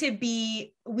need to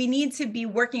be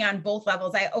working on both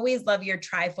levels. I always love your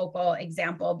trifocal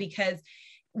example because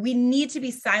we need to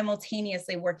be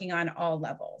simultaneously working on all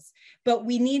levels, but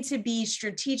we need to be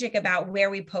strategic about where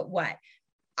we put what.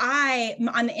 On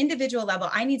the individual level,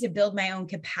 I need to build my own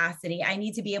capacity. I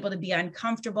need to be able to be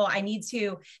uncomfortable. I need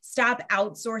to stop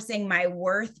outsourcing my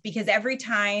worth because every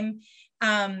time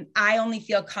I only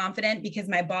feel confident because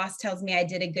my boss tells me I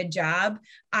did a good job,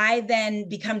 I then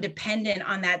become dependent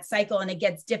on that cycle. And it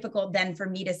gets difficult then for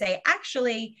me to say,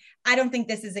 actually, I don't think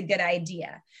this is a good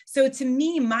idea. So to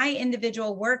me, my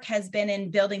individual work has been in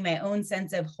building my own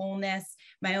sense of wholeness,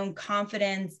 my own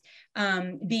confidence,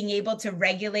 being able to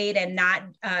regulate and not,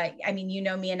 I mean, you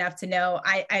know me enough to know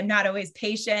I'm not always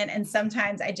patient. And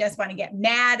sometimes I just want to get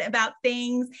mad about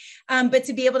things, but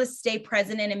to be able to stay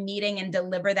present in a meeting and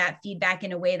deliver that feedback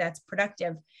in a way that's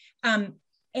productive.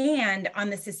 And on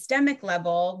the systemic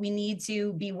level, we need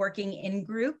to be working in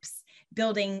groups,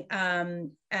 building, alliances,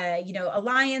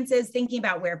 thinking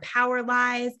about where power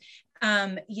lies.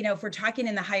 If we're talking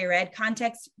in the higher ed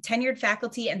context, tenured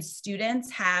faculty and students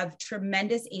have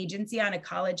tremendous agency on a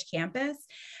college campus.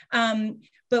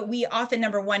 But we often,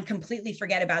 number one, completely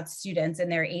forget about students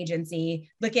and their agency.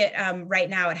 Look at right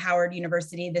now at Howard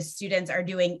University, the students are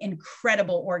doing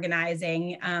incredible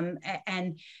organizing.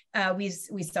 And we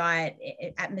saw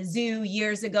it at Mizzou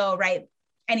years ago, right?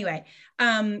 Anyway,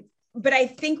 but I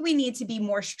think we need to be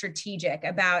more strategic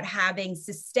about having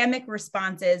systemic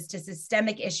responses to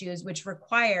systemic issues, which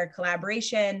require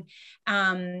collaboration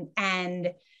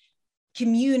and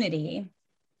community,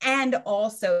 and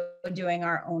also doing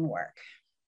our own work.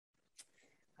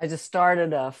 I just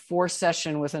started a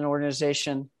 4-session with an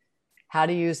organization, how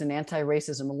to use an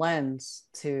anti-racism lens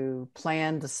to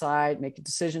plan, decide, make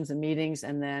decisions in meetings,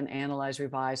 and then analyze,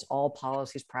 revise all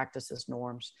policies, practices,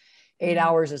 norms. 8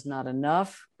 hours is not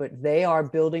enough, but they are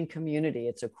building community.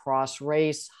 It's across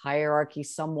race, hierarchy,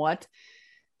 somewhat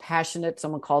passionate.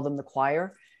 Someone called them the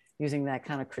choir, using that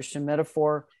kind of Christian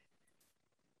metaphor.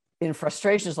 In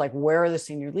frustrations, like, where are the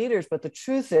senior leaders? But the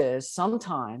truth is,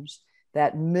 sometimes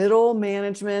that middle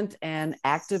management and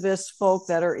activist folk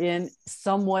that are in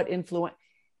somewhat influence,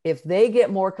 if they get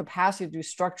more capacity to do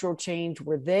structural change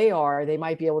where they are, they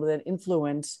might be able to then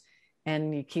influence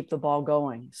and you keep the ball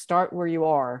going. Start where you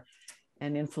are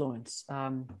and influence.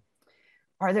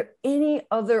 are there any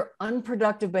other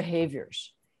unproductive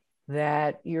behaviors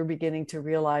that you're beginning to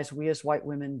realize we as white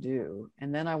women do?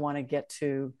 And then I want to get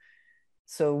to,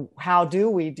 so how do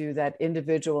we do that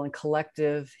individual and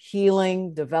collective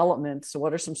healing development? So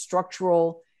what are some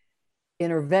structural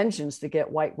interventions to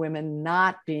get white women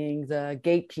not being the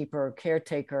gatekeeper,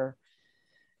 caretaker,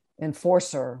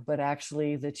 enforcer, but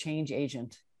actually the change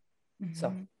agent? Mm-hmm.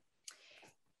 So,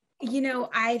 you know,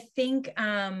 I think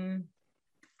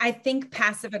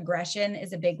passive aggression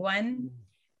is a big one,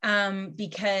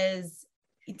 because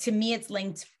to me, it's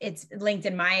linked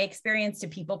in my experience to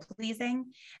people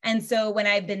pleasing. And so when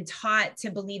I've been taught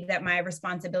to believe that my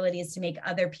responsibility is to make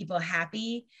other people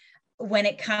happy, when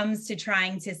it comes to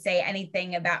trying to say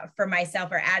anything for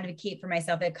myself or advocate for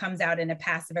myself, it comes out in a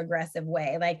passive aggressive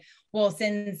way. Like, well,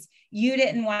 since you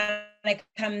didn't want to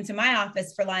come to my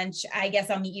office for lunch, I guess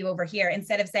I'll meet you over here,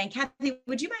 instead of saying, Kathy,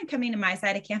 would you mind coming to my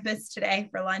side of campus today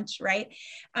for lunch? Right.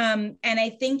 And I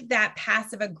think that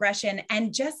passive aggression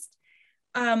and just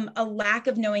a lack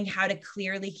of knowing how to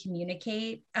clearly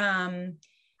communicate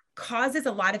causes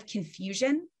a lot of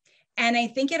confusion. And I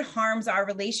think it harms our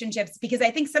relationships, because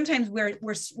I think sometimes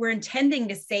we're intending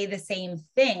to say the same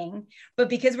thing, but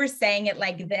because we're saying it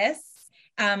like this,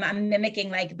 I'm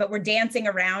mimicking but we're dancing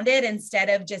around it instead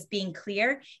of just being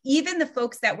clear. Even the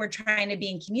folks that we're trying to be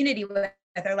in community with,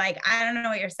 they're like, I don't know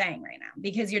what you're saying right now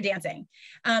because you're dancing.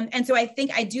 And so I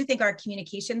do think our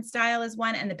communication style is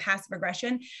one, and the passive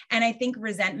aggression. And I think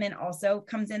resentment also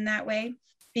comes in that way.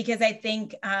 Because I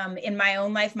think in my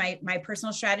own life, my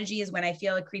personal strategy is when I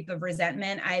feel a creep of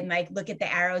resentment, I might look at the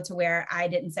arrow to where I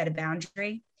didn't set a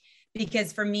boundary.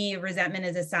 Because for me, resentment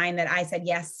is a sign that I said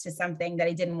yes to something that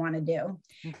I didn't want to do.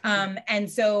 And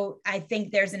so I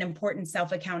think there's an important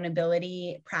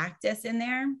self-accountability practice in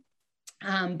there.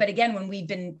 But again, when we've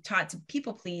been taught to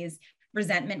people please,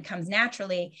 resentment comes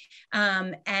naturally.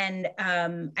 I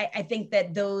think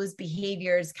that those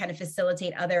behaviors kind of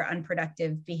facilitate other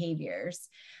unproductive behaviors,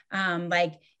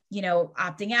 like,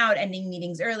 opting out, ending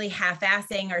meetings early,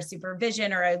 half-assing our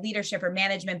supervision or our leadership or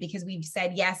management because we've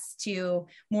said yes to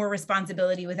more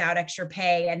responsibility without extra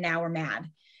pay. And now we're mad,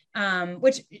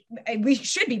 which we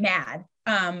should be mad.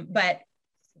 But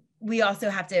we also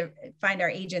have to find our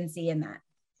agency in that.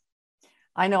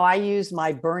 I know I use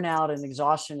my burnout and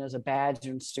exhaustion as a badge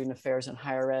in student affairs and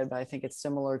higher ed, but I think it's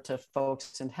similar to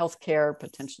folks in healthcare,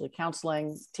 potentially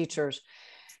counseling, teachers.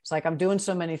 It's like I'm doing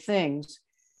so many things,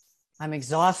 I'm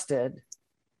exhausted,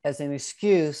 as an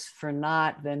excuse for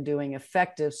not then doing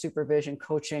effective supervision,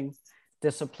 coaching,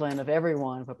 discipline of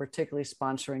everyone, but particularly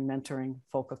sponsoring, mentoring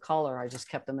folk of color. I just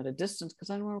kept them at a distance because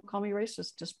I don't want to call me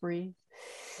racist, just breathe.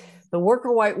 The work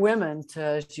of white women,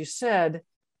 as you said,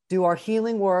 do our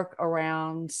healing work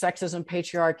around sexism,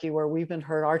 patriarchy, where we've been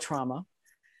hurt, our trauma.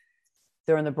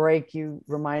 During the break, you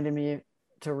reminded me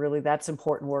to really, that's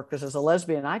important work, because as a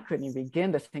lesbian, I couldn't even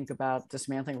begin to think about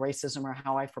dismantling racism or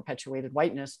how I perpetuated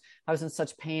whiteness. I was in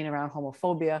such pain around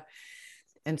homophobia.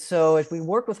 And so if we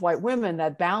work with white women,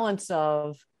 that balance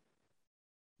of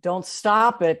don't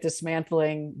stop at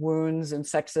dismantling wounds and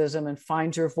sexism and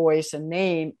find your voice and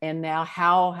name. And now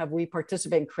how have we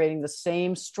participated in creating the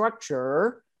same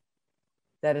structure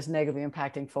that is negatively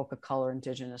impacting folk of color,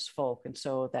 indigenous folk? And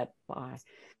so that the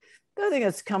other thing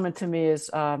that's coming to me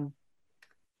is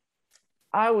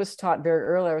I was taught very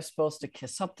early I was supposed to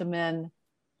kiss up to men,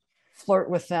 flirt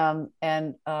with them.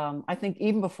 And I think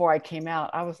even before I came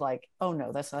out, I was like, oh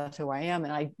no, that's not who I am.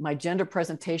 And my gender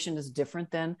presentation is different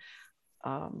than,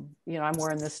 I'm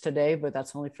wearing this today, but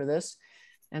that's only for this.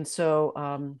 And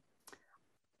so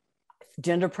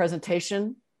gender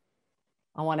presentation,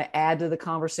 I want to add to the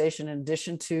conversation in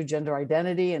addition to gender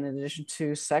identity and in addition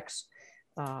to sex,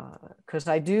 because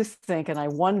I do think, and I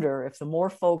wonder if the more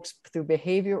folks through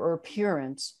behavior or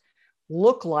appearance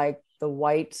look like the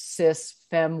white cis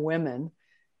femme women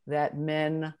that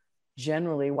men,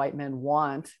 generally white men,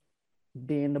 want,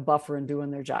 being the buffer and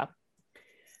doing their job.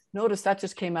 Notice that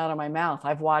just came out of my mouth.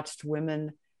 I've watched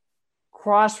women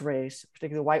cross race,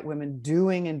 particularly white women,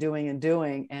 doing and doing and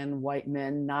doing, and white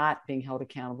men not being held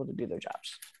accountable to do their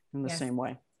jobs in the same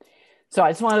way. So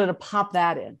I just wanted to pop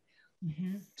that in.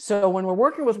 Mm-hmm. So when we're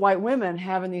working with white women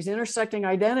having these intersecting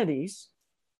identities,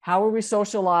 how are we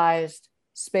socialized?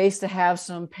 Space to have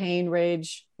some pain,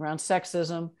 rage around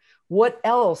sexism. What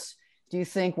else do you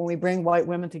think when we bring white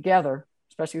women together,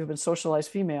 especially who've been socialized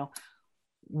female,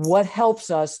 what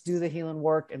helps us do the healing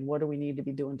work, and what do we need to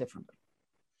be doing differently?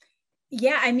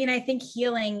 Yeah, I mean, I think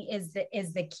healing is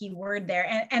the key word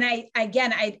there. And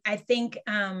I think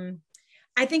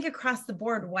I think across the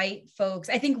board, white folks,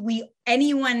 I think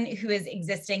anyone who is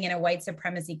existing in a white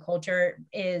supremacy culture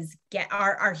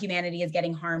our humanity is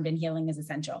getting harmed, and healing is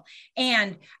essential.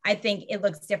 And I think it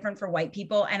looks different for white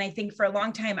people. And I think for a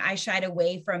long time, I shied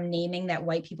away from naming that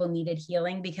white people needed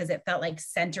healing because it felt like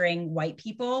centering white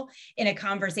people in a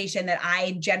conversation that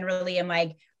I generally am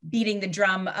like beating the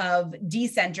drum of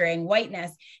decentering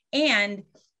whiteness. And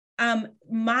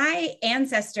my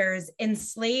ancestors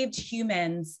enslaved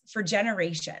humans for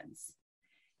generations.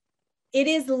 It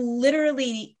is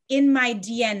literally in my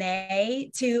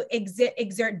DNA to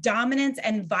exert dominance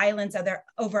and violence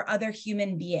over other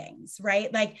human beings,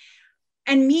 right? Like,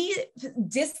 and me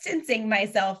distancing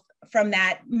myself from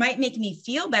that might make me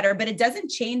feel better, but it doesn't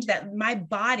change that my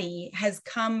body has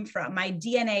come from, my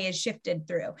DNA is shifted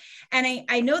through. And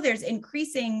I know there's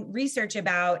increasing research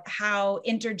about how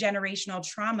intergenerational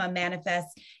trauma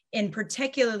manifests in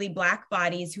particularly Black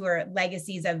bodies who are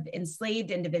legacies of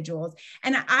enslaved individuals.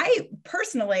 And I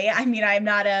personally, I mean, I'm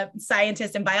not a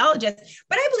scientist and biologist,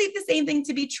 but I believe the same thing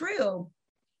to be true.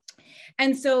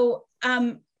 And so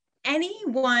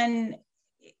anyone,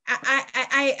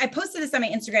 I posted this on my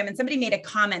Instagram, and somebody made a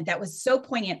comment that was so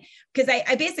poignant, because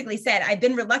I basically said, I've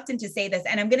been reluctant to say this,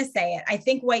 and I'm going to say it. I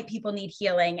think white people need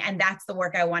healing, and that's the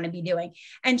work I want to be doing.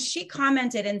 And she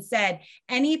commented and said,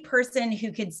 any person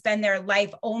who could spend their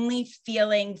life only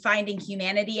finding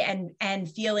humanity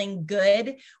and feeling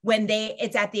good when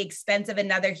it's at the expense of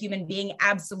another human being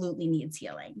absolutely needs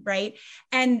healing, right?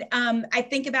 And I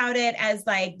think about it as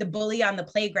like the bully on the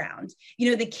playground. You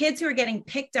know, the kids who are getting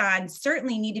picked on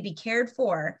certainly need to be cared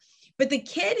for, but the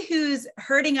kid who's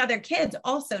hurting other kids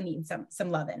also needs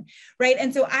some loving, right?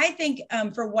 And so I think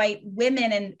for white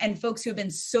women and folks who have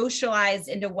been socialized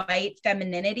into white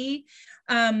femininity,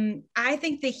 I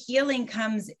think the healing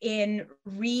comes in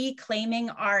reclaiming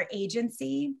our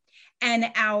agency and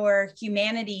our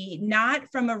humanity,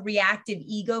 not from a reactive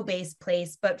ego-based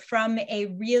place, but from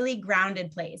a really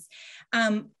grounded place.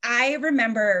 I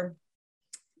remember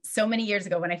so many years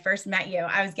ago when I first met you,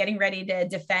 I was getting ready to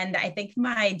defend, I think,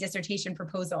 my dissertation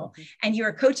proposal. And you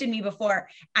were coaching me before.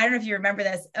 I don't know if you remember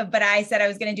this, but I said I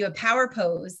was going to do a power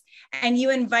pose. And you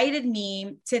invited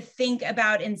me to think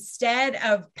about, instead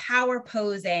of power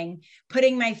posing,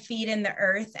 putting my feet in the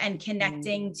earth and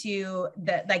connecting to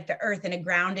the earth in a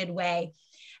grounded way.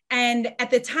 And at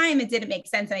the time, it didn't make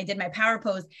sense. And I did my power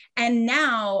pose. And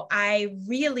now I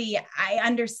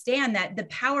understand that the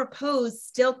power pose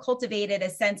still cultivated a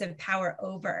sense of power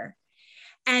over.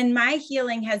 And my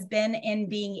healing has been in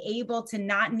being able to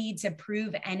not need to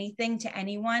prove anything to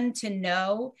anyone, to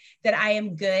know that I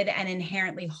am good and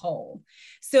inherently whole.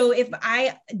 So if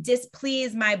I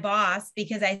displease my boss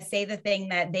because I say the thing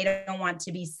that they don't want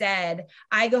to be said,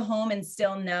 I go home and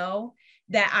still know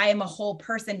that I am a whole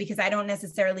person because I don't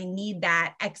necessarily need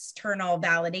that external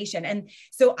validation. And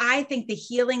so I think the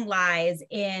healing lies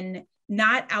in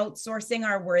not outsourcing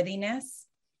our worthiness,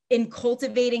 in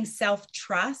cultivating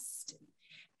self-trust,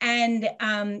 and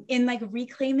in like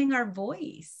reclaiming our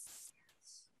voice.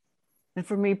 And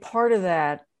for me, part of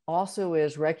that also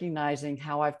is recognizing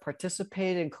how I've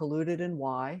participated and colluded and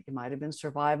why. It might have been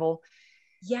survival.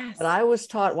 Yes. But I was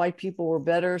taught white people were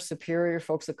better, superior,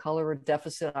 folks of color were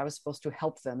deficit. I was supposed to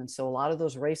help them. And so a lot of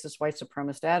those racist, white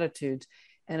supremacist attitudes,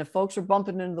 and if folks are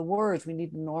bumping into the words, we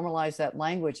need to normalize that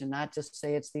language and not just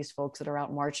say it's these folks that are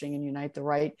out marching and Unite the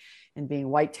Right and being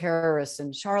white terrorists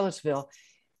in Charlottesville.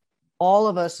 All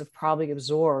of us have probably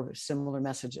absorbed similar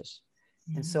messages.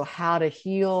 Mm-hmm. And so how to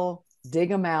heal, dig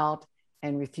them out,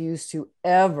 and refuse to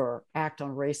ever act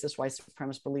on racist, white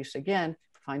supremacist beliefs again,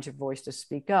 find your voice to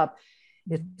speak up.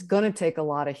 It's going to take a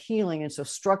lot of healing. And so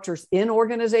structures in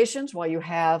organizations, while you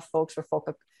have folks for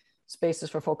spaces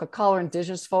for folk of color,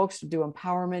 indigenous folks to do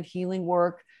empowerment, healing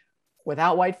work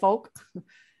without white folk.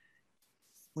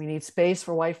 We need space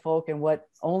for white folk. And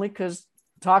only because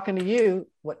talking to you,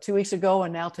 2 weeks ago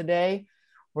and now today,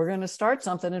 we're going to start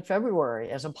something in February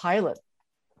as a pilot.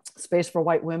 Space for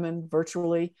white women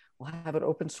virtually. We'll have it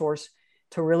open source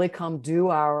to really come do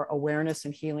our awareness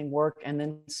and healing work and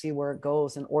then see where it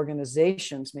goes. And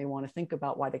organizations may want to think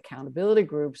about white accountability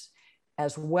groups,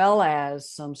 as well as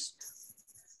some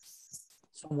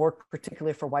work,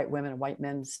 particularly for white women and white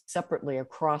men separately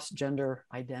across gender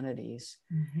identities.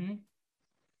 Mm-hmm.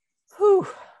 Whew,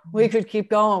 we could keep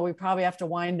going. We probably have to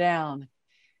wind down.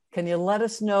 Can you let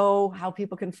us know how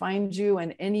people can find you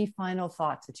and any final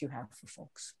thoughts that you have for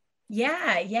folks?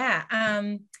 Yeah.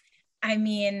 I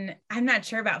mean, I'm not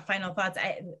sure about final thoughts.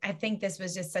 I think this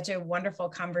was just such a wonderful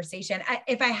conversation.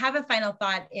 If I have a final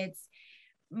thought,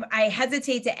 I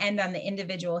hesitate to end on the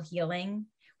individual healing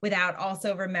without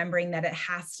also remembering that it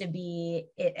has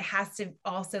to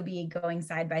also be going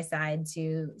side by side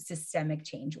to systemic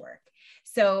change work.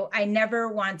 So I never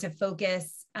want to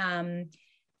focus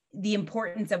the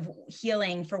importance of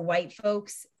healing for white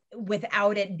folks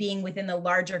without it being within the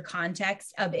larger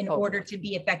context of in order to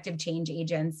be effective change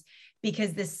agents,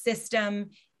 because the system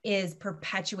is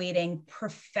perpetuating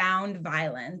profound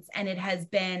violence, and it has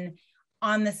been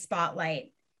on the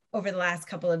spotlight over the last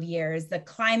couple of years. The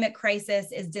climate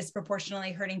crisis is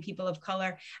disproportionately hurting people of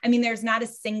color. I mean, there's not a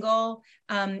single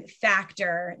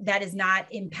factor that is not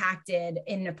impacted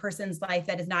in a person's life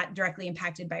that is not directly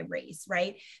impacted by race,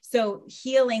 right? So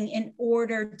healing in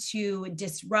order to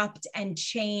disrupt and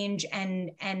change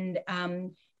and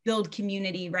build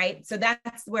community, right? So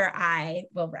that's where I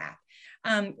will wrap.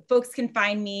 Folks can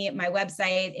find me. My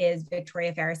website is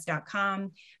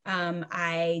victoriaferris.com.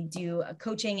 I do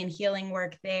coaching and healing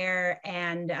work there,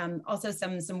 and also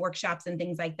some workshops and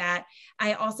things like that.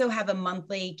 I also have a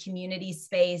monthly community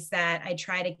space that I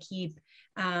try to keep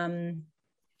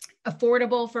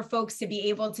affordable for folks to be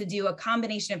able to do a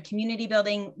combination of community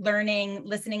building, learning,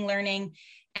 listening, learning,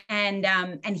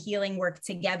 and healing work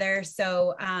together.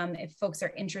 So if folks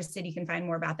are interested, you can find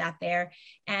more about that there.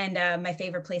 And my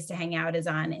favorite place to hang out is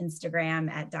on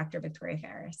Instagram at Dr. Victoria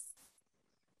Ferris.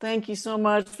 Thank you so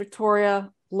much,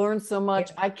 Victoria. Learned so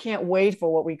much. I can't wait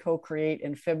for what we co-create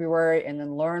in February and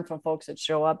then learn from folks that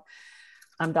show up.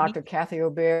 I'm Dr. Kathy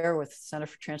Obear with Center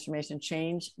for Transformation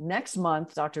Change. Next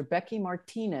month, Dr. Becky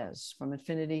Martinez from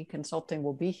Infinity Consulting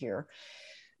will be here,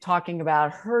 talking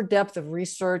about her depth of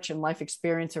research and life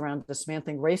experience around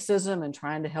dismantling racism and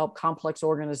trying to help complex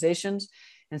organizations.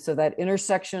 And so that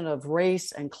intersection of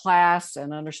race and class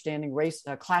and understanding race,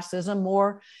 classism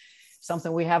more,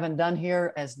 something we haven't done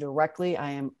here as directly.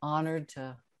 I am honored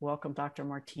to welcome Dr.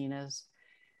 Martinez.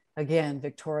 Again,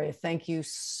 Victoria, thank you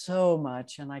so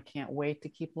much. And I can't wait to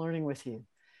keep learning with you.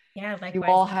 Yeah, likewise. You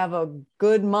all have a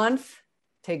good month.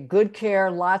 Take good care,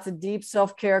 lots of deep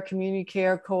self-care, community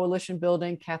care, coalition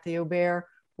building. Kathy Obear,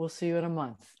 we'll see you in a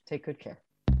month. Take good care.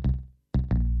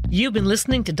 You've been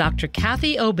listening to Dr.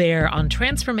 Kathy Obear on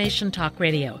Transformation Talk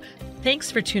Radio. Thanks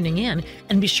for tuning in,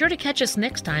 and be sure to catch us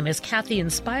next time as Kathy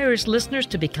inspires listeners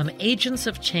to become agents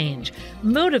of change,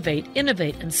 motivate,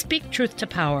 innovate, and speak truth to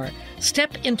power.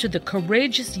 Step into the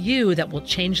courageous you that will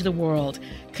change the world.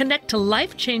 Connect to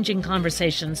life-changing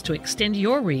conversations to extend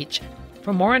your reach.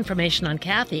 For more information on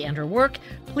Kathy and her work,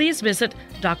 please visit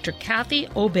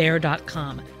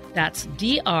drkathyobear.com. That's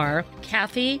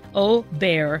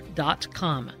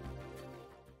drkathyobear.com.